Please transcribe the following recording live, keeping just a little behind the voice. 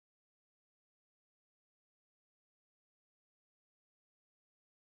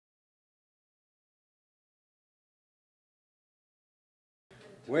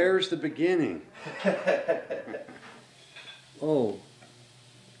Where's the beginning? Oh,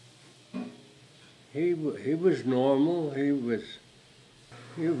 he was normal. He was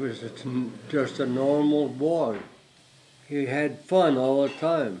just a normal boy. He had fun all the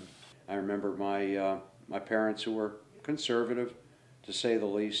time. I remember my parents, who were conservative, to say the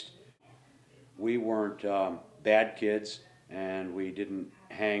least. We weren't bad kids, and we didn't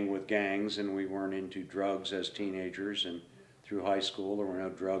hang with gangs, and we weren't into drugs as teenagers. And through high school, there were no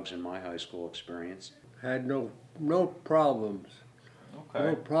drugs in my high school experience. Had no problems. Okay.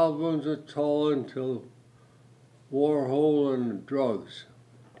 No problems at all until Warhol and drugs.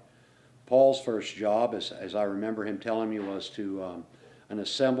 Paul's first job, as I remember him telling me, was to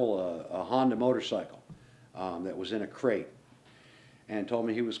assemble a Honda motorcycle that was in a crate, and told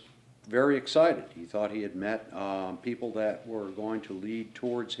me he was very excited. He thought he had met people that were going to lead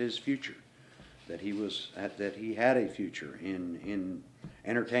towards his future, that he had a future in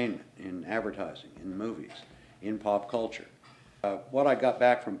entertainment, in advertising, in movies, in pop culture. What I got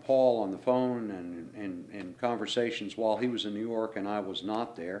back from Paul on the phone and in conversations while he was in New York and I was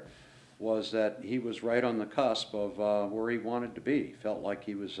not there was that he was right on the cusp of where he wanted to be. He felt like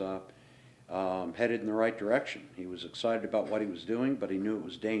he was headed in the right direction. He was excited about what he was doing, but he knew it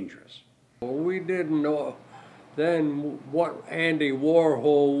was dangerous. We didn't know then what Andy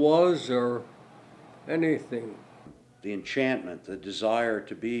Warhol was or anything. The enchantment, the desire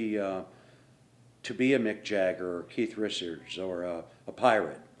to be a Mick Jagger or Keith Richards or a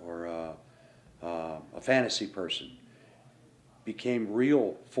pirate or a fantasy person became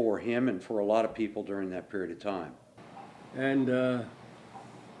real for him and for a lot of people during that period of time. And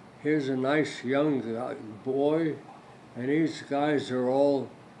here's a nice young boy, and these guys are all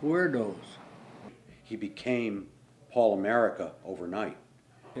weirdos. He became Paul America overnight.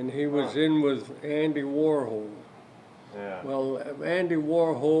 And he was in with Andy Warhol. Yeah. Well, Andy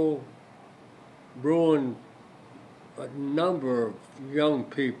Warhol ruined a number of young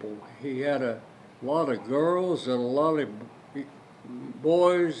people. He had a lot of girls and a lot of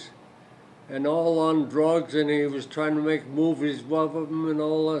boys, and all on drugs, and he was trying to make movies with them and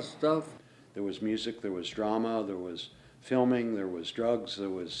all that stuff. There was music, there was drama, there was filming, there was drugs, there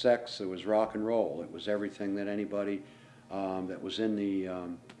was sex, there was rock and roll. It was everything that anybody that was in the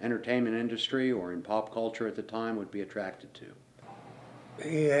entertainment industry or in pop culture at the time would be attracted to.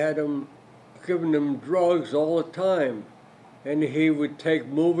 He had them, giving them drugs all the time, and he would take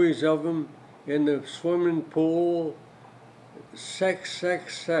movies of them in the swimming pool. Sex,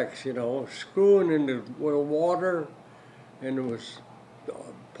 you know, screwing in the water, and it was,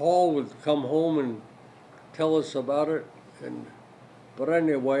 Paul would come home and tell us about it, but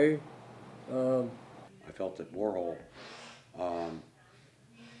anyway. I felt that Warhol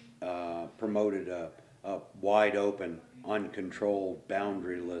promoted a wide open, uncontrolled,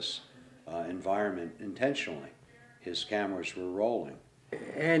 boundaryless environment intentionally. His cameras were rolling.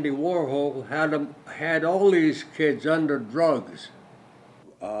 Andy Warhol had all these kids under drugs.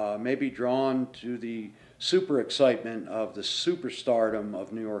 Maybe drawn to the super excitement of the superstardom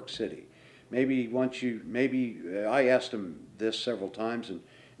of New York City. Maybe I asked him this several times, and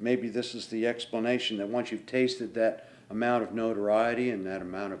maybe this is the explanation, that once you've tasted that amount of notoriety and that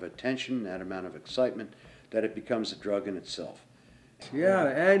amount of attention, that amount of excitement, that it becomes a drug in itself. Yeah,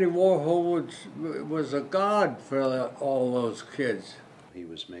 Andy Warhol was a god for all those kids. He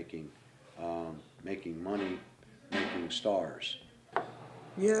was making money, making stars.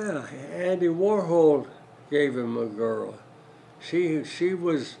 Yeah, Andy Warhol gave him a girl. She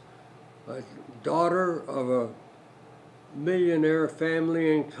was a daughter of a millionaire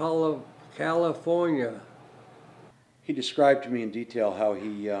family in California. He described to me in detail how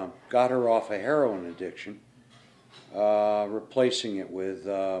he got her off a heroin addiction, replacing it with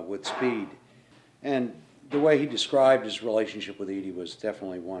speed. And the way he described his relationship with Edie was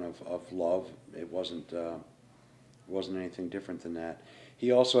definitely one of love. It wasn't anything different than that.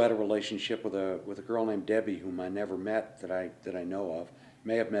 He also had a relationship with a girl named Debbie, whom I never met, that I know of.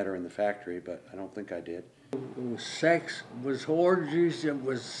 May have met her in the factory, but I don't think I did. It was sex, it was orgies, it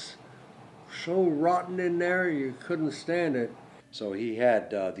was so rotten in there you couldn't stand it. So he had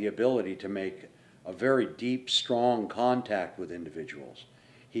the ability to make a very deep, strong contact with individuals.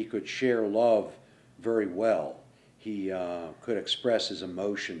 He could share love very well. He could express his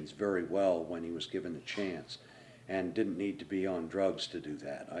emotions very well when he was given the chance, and didn't need to be on drugs to do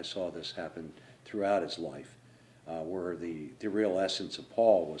that. I saw this happen throughout his life, where the real essence of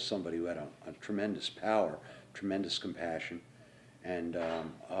Paul was somebody who had a tremendous power, tremendous compassion, and a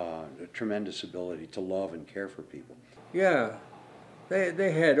tremendous ability to love and care for people. Yeah,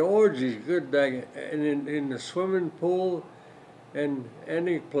 they had orgies good back in the swimming pool, in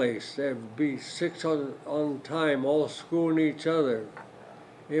any place. There'd be six on time, all screwing each other.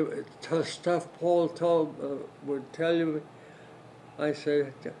 Stuff Paul would tell you, I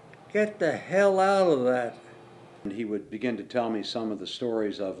said, get the hell out of that. And he would begin to tell me some of the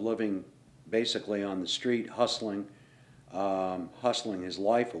stories of living basically on the street, hustling his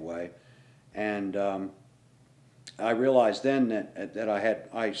life away. And I realized then that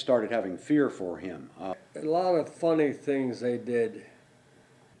I started having fear for him. A lot of funny things they did.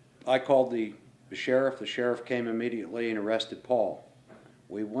 I called the sheriff. The sheriff came immediately and arrested Paul.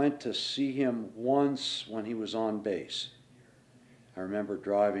 We went to see him once when he was on base. I remember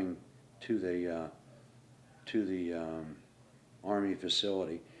driving to the Army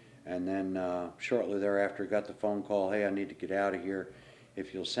facility, and then shortly thereafter got the phone call, hey, I need to get out of here.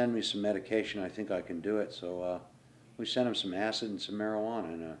 If you'll send me some medication, I think I can do it. So we sent him some acid and some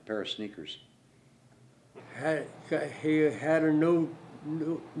marijuana and a pair of sneakers. He had a new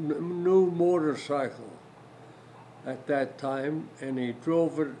motorcycle at that time, and he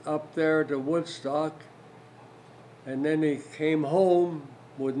drove it up there to Woodstock, and then he came home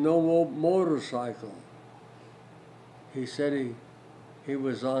with no motorcycle. He said he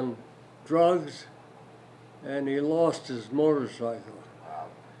was on drugs and he lost his motorcycle.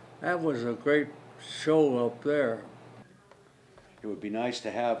 That was a great show up there. It would be nice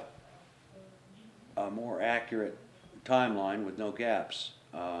to have a more accurate timeline with no gaps.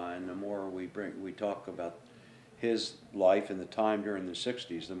 And the more we talk about his life and the time during the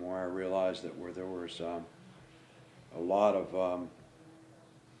 60s, the more I realized that there was a lot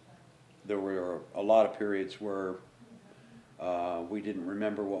of periods where we didn't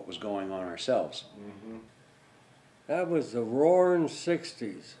remember what was going on ourselves. Mm-hmm. That was the roaring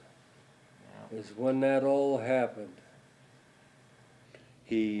 60s, is when that all happened.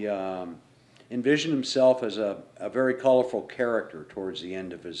 He envisioned himself as a very colorful character towards the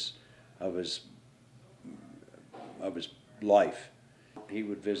end of his life. He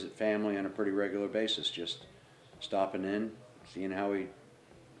would visit family on a pretty regular basis, just stopping in, seeing how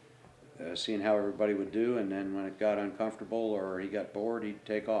everybody would do, and then when it got uncomfortable or he got bored, he'd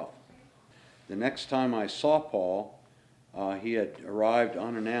take off. The next time I saw Paul, he had arrived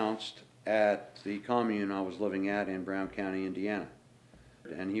unannounced at the commune I was living at in Brown County, Indiana.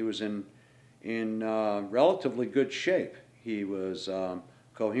 And he was in relatively good shape. He was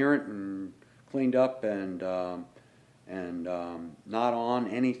coherent and cleaned up and not on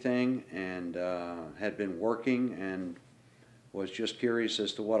anything, and had been working and was just curious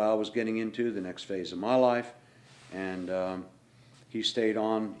as to what I was getting into, the next phase of my life, and he stayed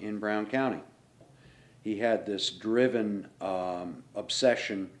on in Brown County. He had this driven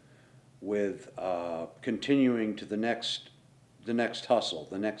obsession with continuing to the next hustle,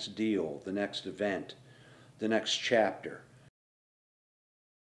 the next deal, the next event, the next chapter.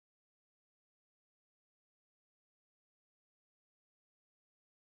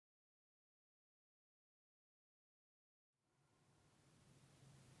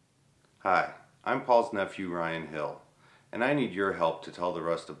 Hi, I'm Paul's nephew Ryan Hill, and I need your help to tell the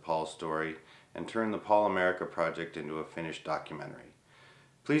rest of Paul's story and turn the Paul America Project into a finished documentary.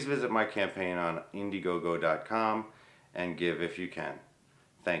 Please visit my campaign on Indiegogo.com and give if you can.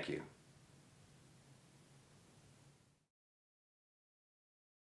 Thank you.